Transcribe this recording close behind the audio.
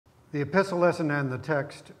The epistle lesson and the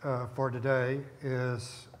text for today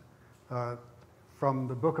is from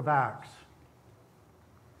the book of Acts.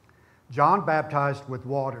 John baptized with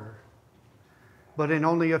water, but in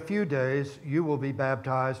only a few days you will be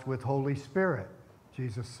baptized with Holy Spirit,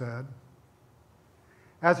 Jesus said.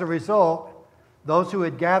 As a result, those who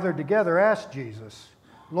had gathered together asked Jesus,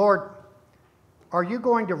 "Lord, are you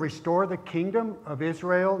going to restore the kingdom of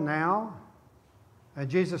Israel now?" And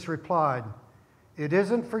Jesus replied, "It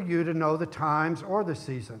isn't for you to know the times or the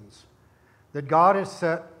seasons that God has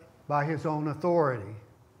set by His own authority.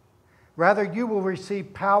 Rather, you will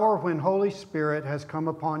receive power when Holy Spirit has come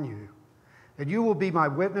upon you, and you will be my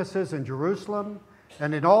witnesses in Jerusalem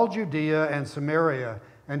and in all Judea and Samaria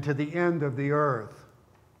and to the end of the earth."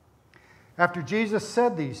 After Jesus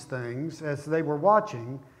said these things, as they were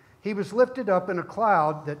watching, He was lifted up in a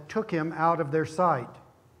cloud that took Him out of their sight.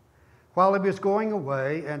 While He was going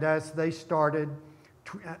away, and as they started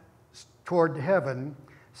toward heaven,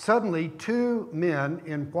 suddenly two men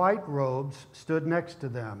in white robes stood next to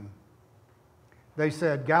them. They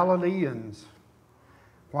said, "Galileans,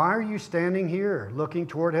 why are you standing here looking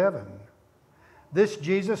toward heaven? This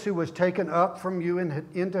Jesus who was taken up from you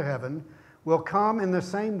into heaven will come in the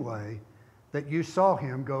same way that you saw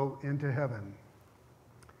Him go into heaven."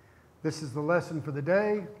 This is the lesson for the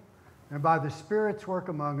day, and by the Spirit's work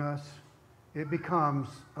among us, it becomes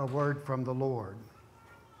a word from the Lord.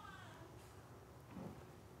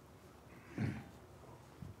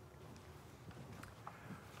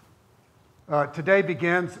 Today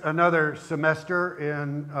begins another semester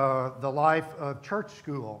in the life of church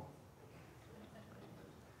school.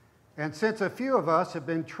 And since a few of us have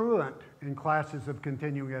been truant in classes of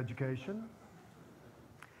continuing education,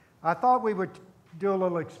 I thought we would do a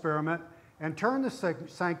little experiment and turn the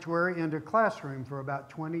sanctuary into a classroom for about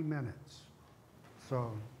 20 minutes.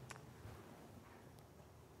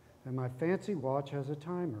 And my fancy watch has a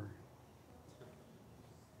timer.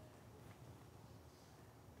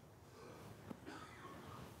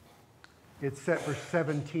 It's set for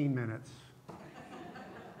 17 minutes.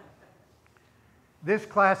 This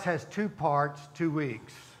class has 2 parts, 2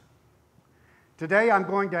 weeks. Today I'm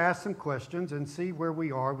going to ask some questions and see where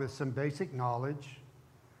we are with some basic knowledge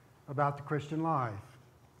about the Christian life.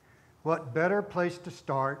 What better place to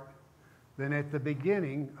start than at the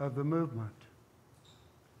beginning of the movement?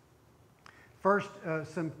 First,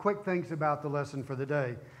 some quick things about the lesson for the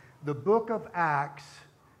day. The book of Acts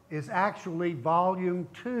is actually volume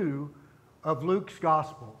 2 of Luke's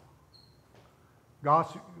gospel.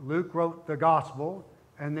 Luke wrote the gospel,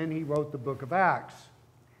 and then he wrote the book of Acts.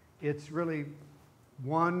 It's really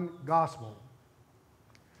one gospel.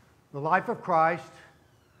 The life of Christ,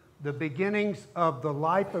 the beginnings of the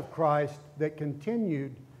life of Christ that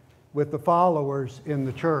continued with the followers in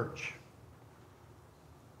the church.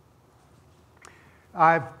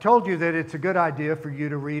 I've told you that it's a good idea for you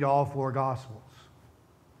to read all 4 gospels.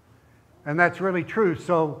 And that's really true.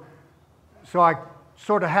 So I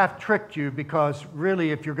sort of half tricked you, because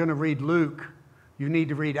really if you're going to read Luke, you need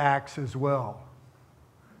to read Acts as well.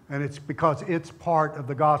 And it's because it's part of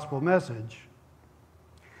the gospel message.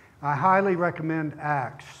 I highly recommend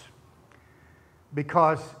Acts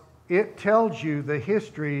because it tells you the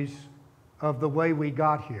histories of the way we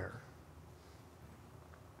got here.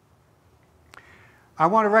 I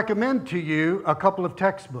want to recommend to you a couple of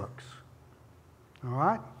textbooks. All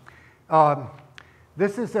right?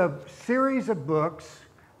 This is a series of books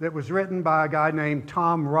that was written by a guy named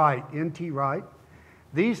Tom Wright, N.T. Wright.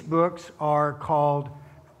 These books are called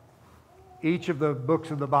each of the books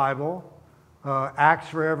of the Bible, Acts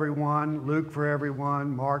for everyone, Luke for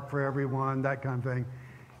everyone, Mark for everyone, that kind of thing.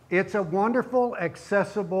 It's a wonderful,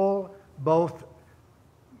 accessible, both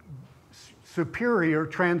superior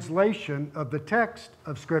translation of the text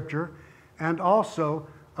of Scripture, and also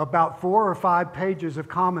about 4 or 5 pages of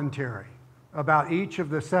commentary about each of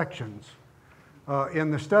the sections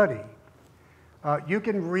in the study. You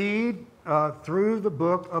can read through the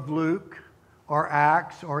book of Luke or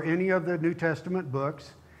Acts or any of the New Testament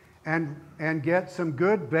books and get some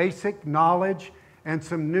good basic knowledge and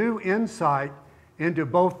some new insight into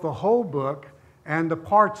both the whole book and the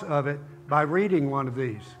parts of it by reading one of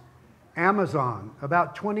these. Amazon,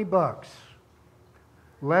 about $20,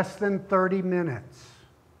 less than 30 minutes.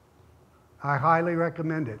 I highly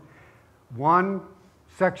recommend it. 1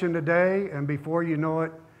 section a day, and before you know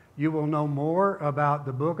it, you will know more about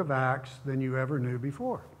the book of Acts than you ever knew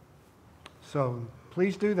before. So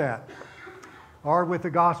please do that. Or with the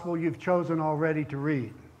gospel you've chosen already to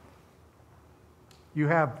read. You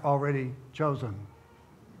have already chosen.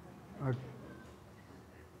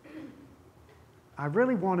 I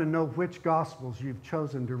really want to know which Gospels you've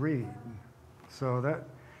chosen to read. So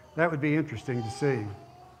that would be interesting to see.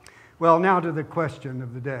 Well, now to the question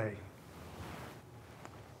of the day.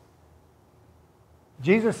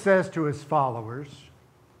 Jesus says to his followers,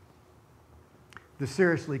 the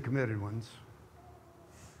seriously committed ones,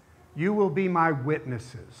 "You will be my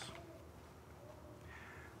witnesses."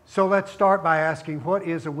 So let's start by asking, what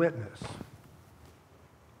is a witness?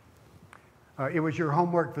 It was your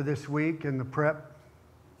homework for this week in the prep.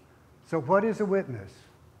 So what is a witness?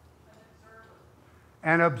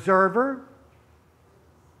 An observer.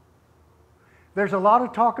 There's a lot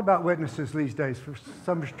of talk about witnesses these days for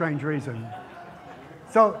some strange reason.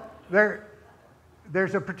 So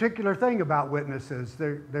there's a particular thing about witnesses.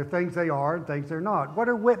 They're things they are and things they're not. What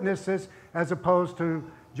are witnesses as opposed to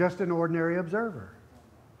just an ordinary observer?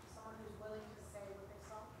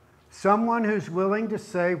 Someone who's willing to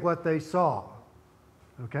say what they saw.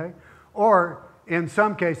 Okay? Or, in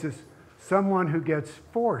some cases, someone who gets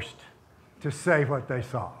forced to say what they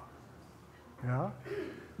saw. Yeah?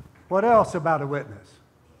 What else about a witness?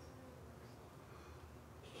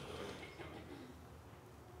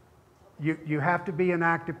 You have to be an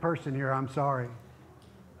active person here, I'm sorry.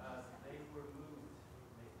 They were moved,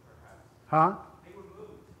 perhaps. Huh? They were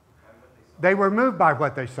moved by what they saw. They were moved by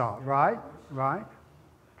what they saw, right? Right.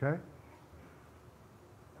 Okay.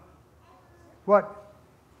 What?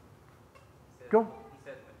 Go. He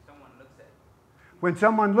said when someone looks at you. When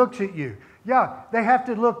someone looks at you. Yeah, they have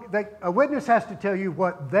to look, a witness has to tell you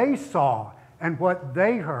what they saw and what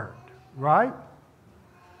they heard, right?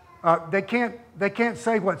 They can't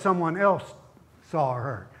say what someone else saw or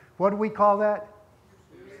heard. What do we call that?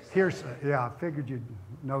 Hearsay. Yeah, I figured you'd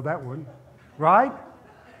know that one, right?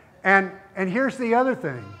 And here's the other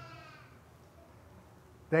thing.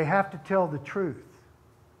 They have to tell the truth.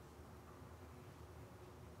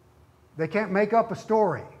 They can't make up a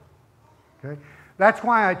story. Okay? That's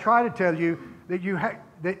why I try to tell you that you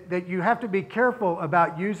have to be careful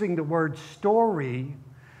about using the word story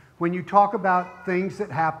when you talk about things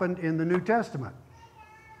that happened in the New Testament.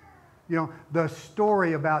 You know, the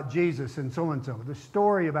story about Jesus and so. The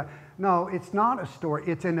story about... No, it's not a story.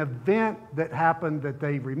 It's an event that happened that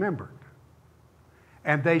they remembered.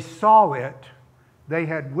 And they saw it. They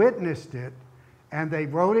had witnessed it. And they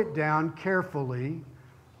wrote it down carefully.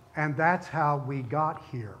 And that's how we got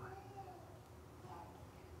here.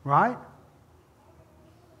 Right?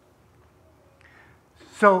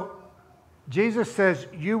 So, Jesus says,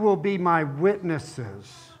 "You will be my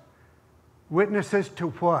witnesses." Witnesses to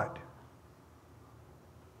what?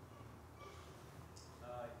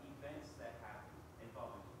 Events that happen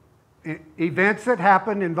involving Jesus. Events that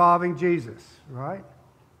happened involving Jesus, right?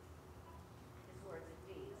 His words and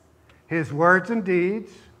deeds. His words and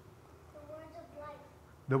deeds. The words of life.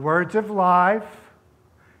 The words of life.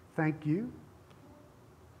 Thank you.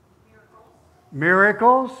 Miracles.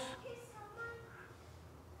 Miracles.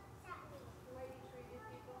 The way he treated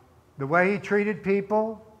people. The way he treated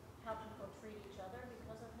people. How people treat each other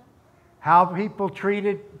because of him. How people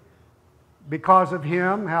treated because of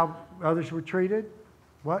him. How others were treated.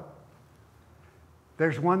 What?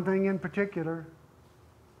 There's one thing in particular.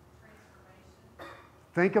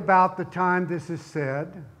 Think about the time this is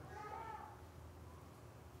said.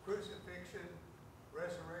 Crucifixion,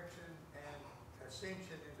 resurrection, and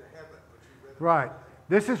ascension into heaven, which you read about. Right.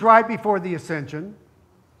 This is right before the ascension.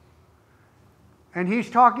 And he's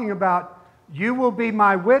talking about, you will be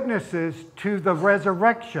my witnesses to the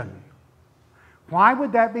resurrection. Why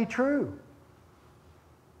would that be true?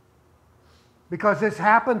 Because this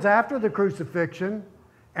happens after the crucifixion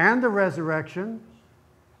and the resurrection,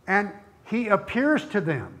 and he appears to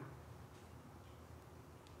them.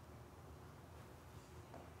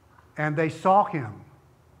 And they saw him,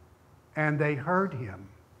 and they heard him.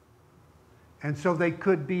 And so they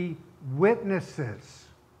could be witnesses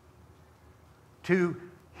to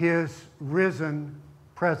his risen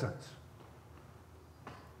presence.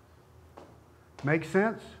 Make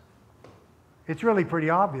sense? It's really pretty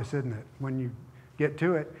obvious, isn't it, when you get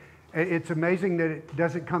to it? It's amazing that it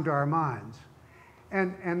doesn't come to our minds.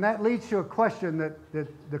 And that leads to a question that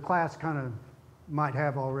the class kind of might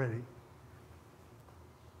have already.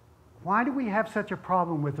 Why do we have such a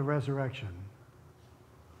problem with the resurrection?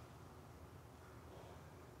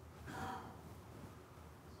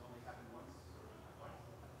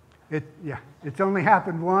 It's only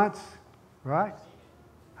happened once, right?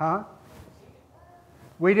 Huh?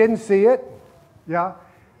 We didn't see it. Yeah.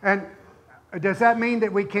 And does that mean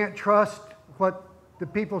that we can't trust what the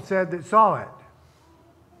people said that saw it?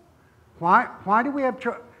 Why do we have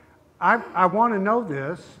trust? I want to know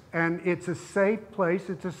this, and it's a safe place.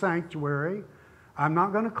 It's a sanctuary. I'm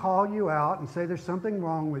not going to call you out and say there's something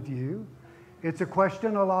wrong with you. It's a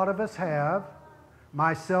question a lot of us have,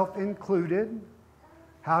 myself included.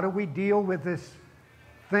 How do we deal with this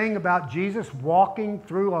thing about Jesus walking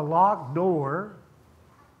through a locked door?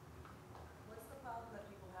 What's the problem that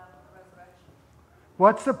people have with the resurrection?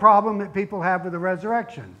 What's the problem that people have with the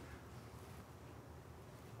resurrection?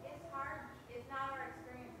 It's hard, it's not our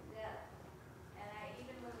experience of death. And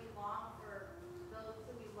even when we long for those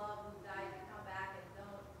who we love who died to come back and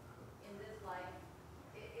don't in this life,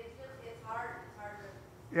 it's hard. It's hard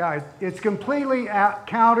to. Yeah, it's completely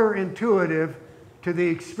counterintuitive to the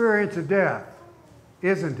experience of death,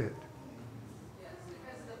 isn't it? Yes,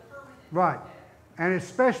 because of the permanent. Right. And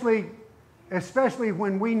especially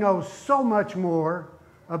when we know so much more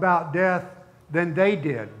about death than they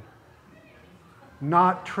did.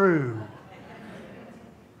 Not true.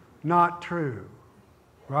 Not true.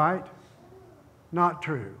 Right? Not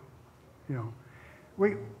true. You know,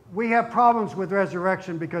 we have problems with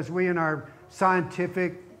resurrection because we, in our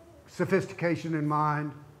scientific sophistication in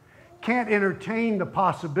mind, can't entertain the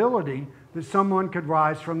possibility that someone could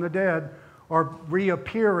rise from the dead or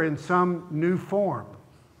reappear in some new form.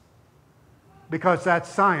 Because that's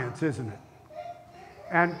science, isn't it?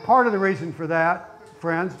 And part of the reason for that,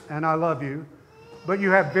 friends, and I love you, but you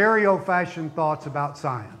have very old-fashioned thoughts about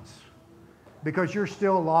science. Because you're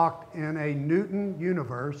still locked in a Newton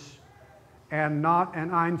universe and not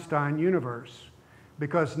an Einstein universe.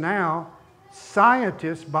 Because now,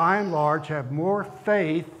 scientists, by and large, have more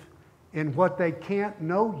faith in what they can't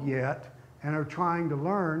know yet and are trying to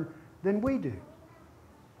learn than we do.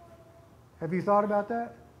 Have you thought about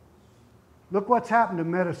that? Look what's happened to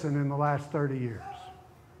medicine in the last 30 years.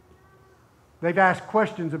 They've asked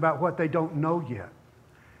questions about what they don't know yet,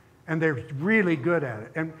 and they're really good at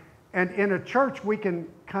it. And in a church, we can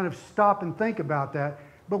kind of stop and think about that,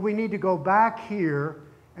 but we need to go back here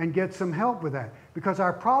and get some help with that. Because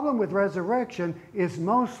our problem with resurrection is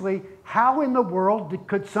mostly, how in the world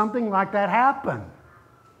could something like that happen?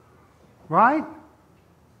 Right?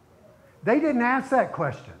 They didn't ask that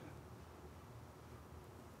question.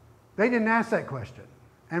 They didn't ask that question.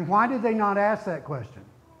 And why did they not ask that question?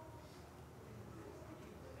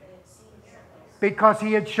 Because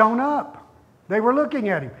he had shown up. They were looking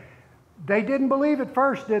at him. They didn't believe at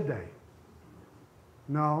first, did they?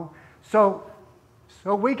 No. So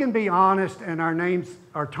we can be honest, and our names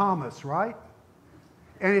are Thomas, right?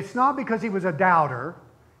 And it's not because he was a doubter.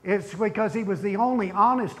 It's because he was the only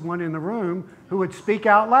honest one in the room who would speak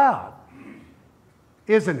out loud.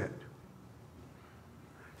 Isn't it?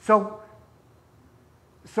 So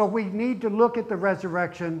we need to look at the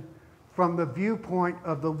resurrection from the viewpoint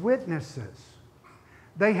of the witnesses.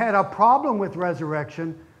 They had a problem with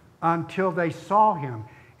resurrection until they saw him.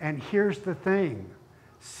 And here's the thing.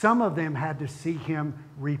 Some of them had to see him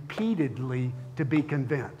repeatedly to be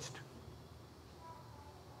convinced.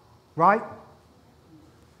 Right?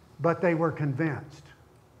 But they were convinced.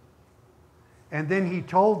 And then he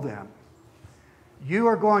told them, you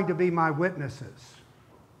are going to be my witnesses.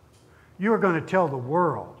 You are going to tell the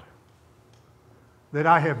world that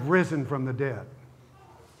I have risen from the dead,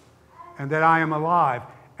 and that I am alive,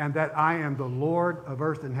 and that I am the Lord of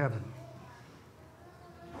earth and heaven.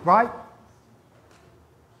 Right?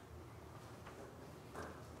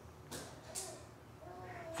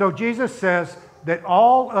 So Jesus says that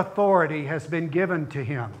all authority has been given to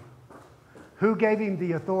him. Who gave him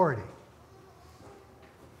the authority?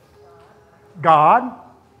 God,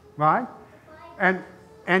 right?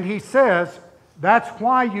 And he says, that's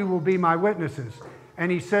why you will be my witnesses.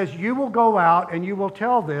 And he says, you will go out and you will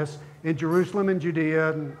tell this in Jerusalem and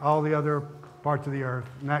Judea and all the other parts of the earth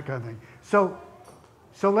and that kind of thing. So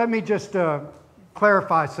let me just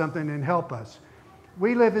clarify something and help us.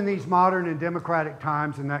 We live in these modern and democratic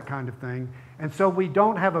times and that kind of thing. And so we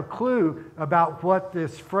don't have a clue about what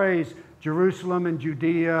this phrase, Jerusalem and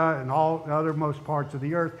Judea and all the othermost parts of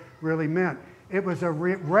the earth, really meant. It was a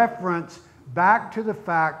reference back to the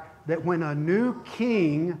fact that when a new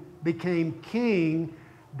king became king,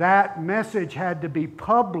 that message had to be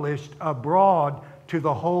published abroad to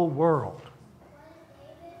the whole world.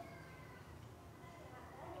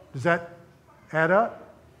 Does that add up?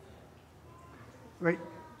 Right?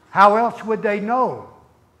 How else would they know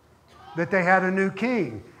that they had a new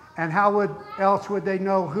king? And how else would they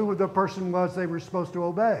know who the person was they were supposed to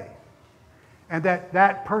obey? And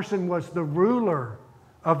that person was the ruler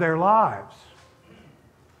of their lives.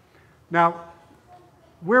 Now,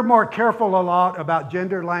 we're more careful a lot about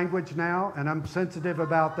gender language now, and I'm sensitive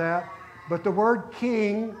about that. But the word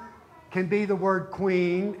king can be the word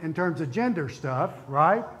queen in terms of gender stuff,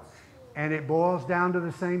 right? And it boils down to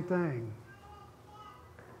the same thing.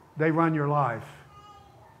 they run your life.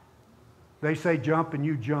 They say jump and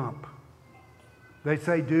you jump. They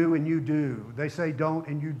say do and you do. They say don't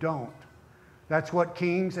and you don't. That's what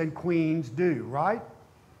kings and queens do, right?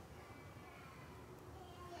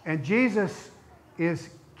 And Jesus is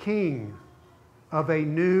king of a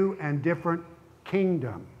new and different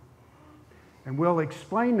kingdom. And we'll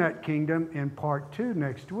explain that kingdom in part 2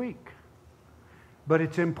 next week. But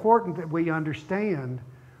it's important that we understand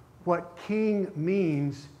what king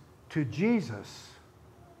means to Jesus.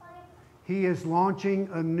 He is launching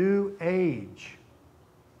a new age.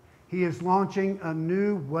 He is launching a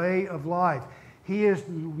new way of life. He is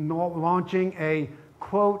launching a,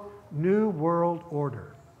 quote, new world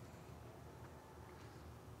order.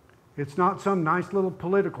 It's not some nice little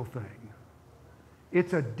political thing.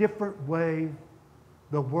 It's a different way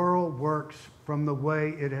the world works from the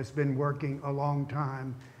way it has been working a long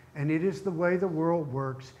time. And it is the way the world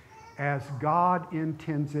works as God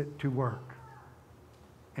intends it to work.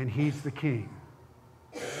 And He's the king.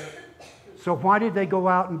 So why did they go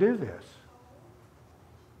out and do this?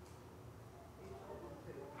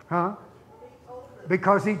 Huh?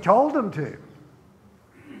 Because He told them to.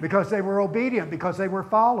 Because they were obedient, because they were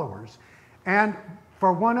followers. And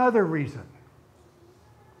for one other reason.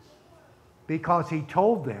 Because He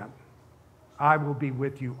told them, I will be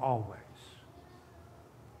with you always.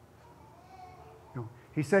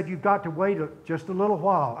 He said, you've got to wait just a little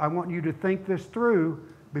while. I want you to think this through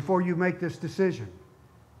before you make this decision.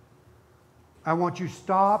 I want you to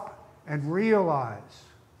stop and realize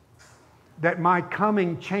that my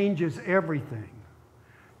coming changes everything.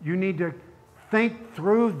 You need to think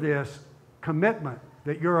through this commitment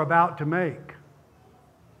that you're about to make.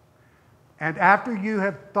 And after you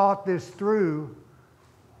have thought this through,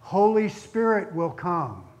 Holy Spirit will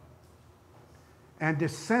come and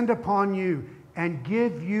descend upon you and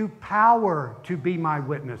give you power to be my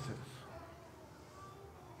witnesses.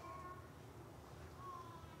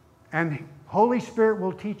 And Holy Spirit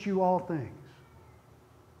will teach you all things.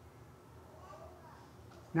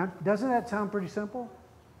 Now, doesn't that sound pretty simple?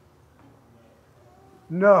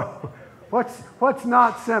 No. What's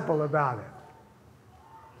not simple about it?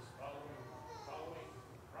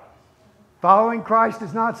 Following Christ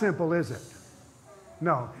is not simple, is it?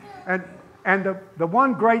 No. And the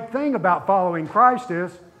one great thing about following Christ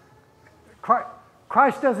is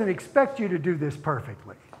Christ doesn't expect you to do this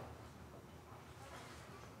perfectly.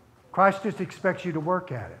 Christ just expects you to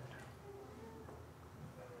work at it.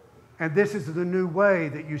 And this is the new way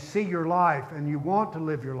that you see your life and you want to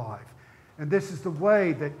live your life. And this is the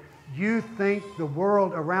way that you think the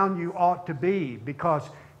world around you ought to be, because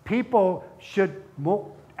people should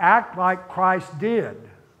act like Christ did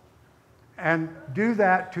and do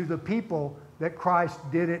that to the people that Christ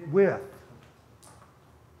did it with.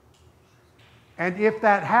 And if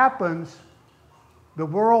that happens, the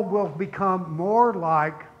world will become more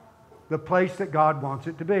like the place that God wants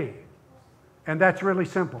it to be. And that's really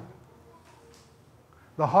simple.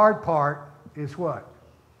 The hard part is what?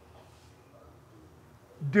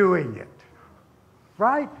 Doing it.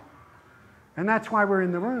 Right? And that's why we're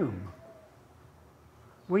in the room.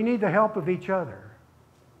 We need the help of each other.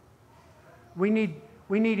 We need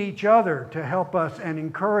each other to help us and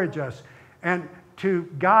encourage us and to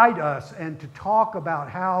guide us and to talk about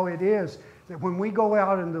how it is that when we go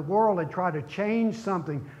out in the world and try to change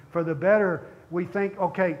something for the better, we think,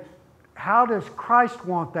 okay, how does Christ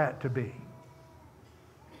want that to be?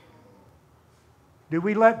 Do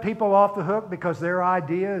we let people off the hook because their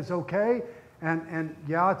idea is okay? And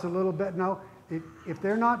yeah, it's a little bit, no. If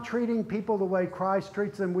they're not treating people the way Christ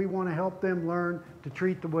treats them, we want to help them learn to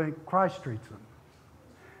treat the way Christ treats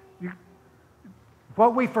them.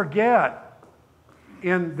 What we forget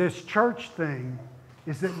in this church thing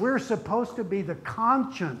is that we're supposed to be the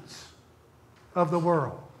conscience of the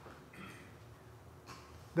world.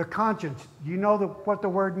 The conscience. You know what the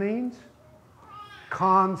word means?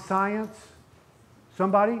 Conscience.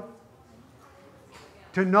 Somebody?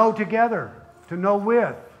 To know together. To know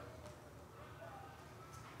with.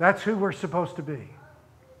 That's who we're supposed to be.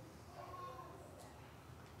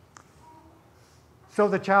 So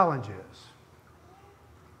the challenge is,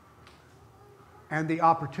 and the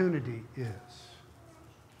opportunity is,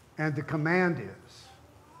 and the command is,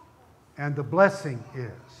 and the blessing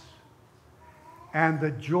is, and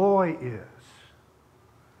the joy is,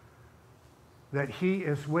 that He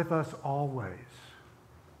is with us always,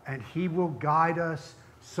 and He will guide us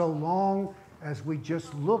so long as we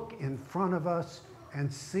just look in front of us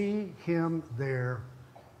and see Him there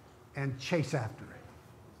and chase after Him.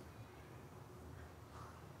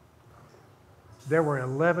 There were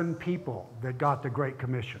 11 people that got the Great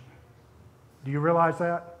Commission. Do you realize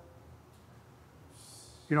that?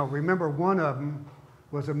 You know, remember one of them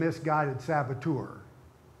was a misguided saboteur,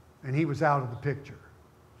 and he was out of the picture.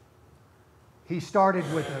 He started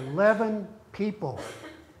with 11 people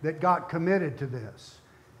that got committed to this,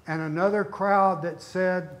 and another crowd that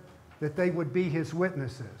said that they would be his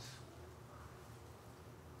witnesses.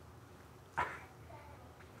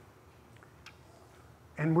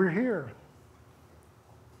 And we're here.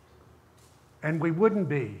 And we wouldn't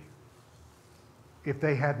be if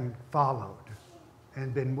they hadn't followed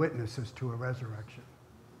and been witnesses to a resurrection.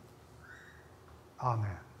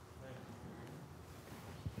 Amen.